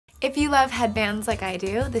If you love headbands like I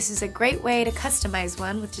do, this is a great way to customize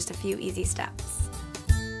one with just a few easy steps.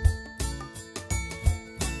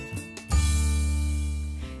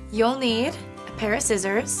 You'll need a pair of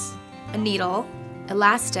scissors, a needle,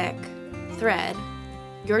 elastic, thread,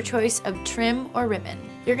 your choice of trim or ribbon.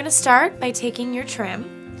 You're going to start by taking your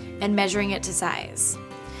trim and measuring it to size.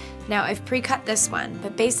 Now I've pre-cut this one,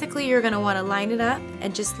 but basically you're going to want to line it up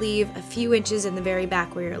and just leave a few inches in the very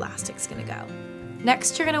back where your elastic's going to go.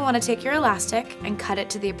 Next, you're going to want to take your elastic and cut it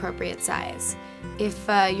to the appropriate size. If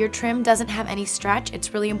your trim doesn't have any stretch,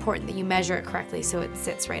 it's really important that you measure it correctly so it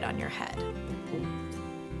sits right on your head.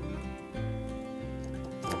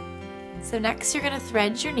 So next, you're going to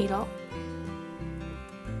thread your needle.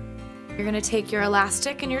 You're going to take your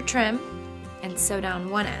elastic and your trim and sew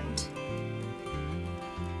down one end.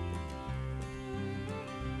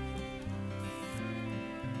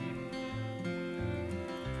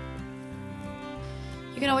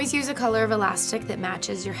 You can always use a color of elastic that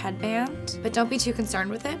matches your headband, but don't be too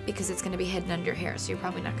concerned with it because it's going to be hidden under your hair, so you're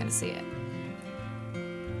probably not going to see it.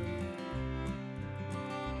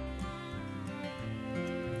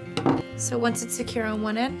 So once it's secure on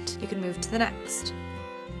one end, you can move to the next.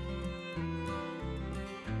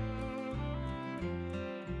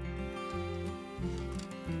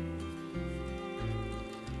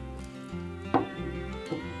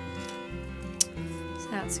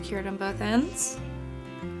 So now it's secured on both ends.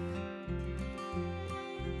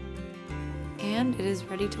 And it is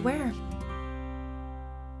ready to wear.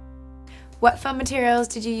 What foam materials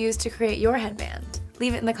did you use to create your headband?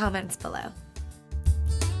 Leave it in the comments below.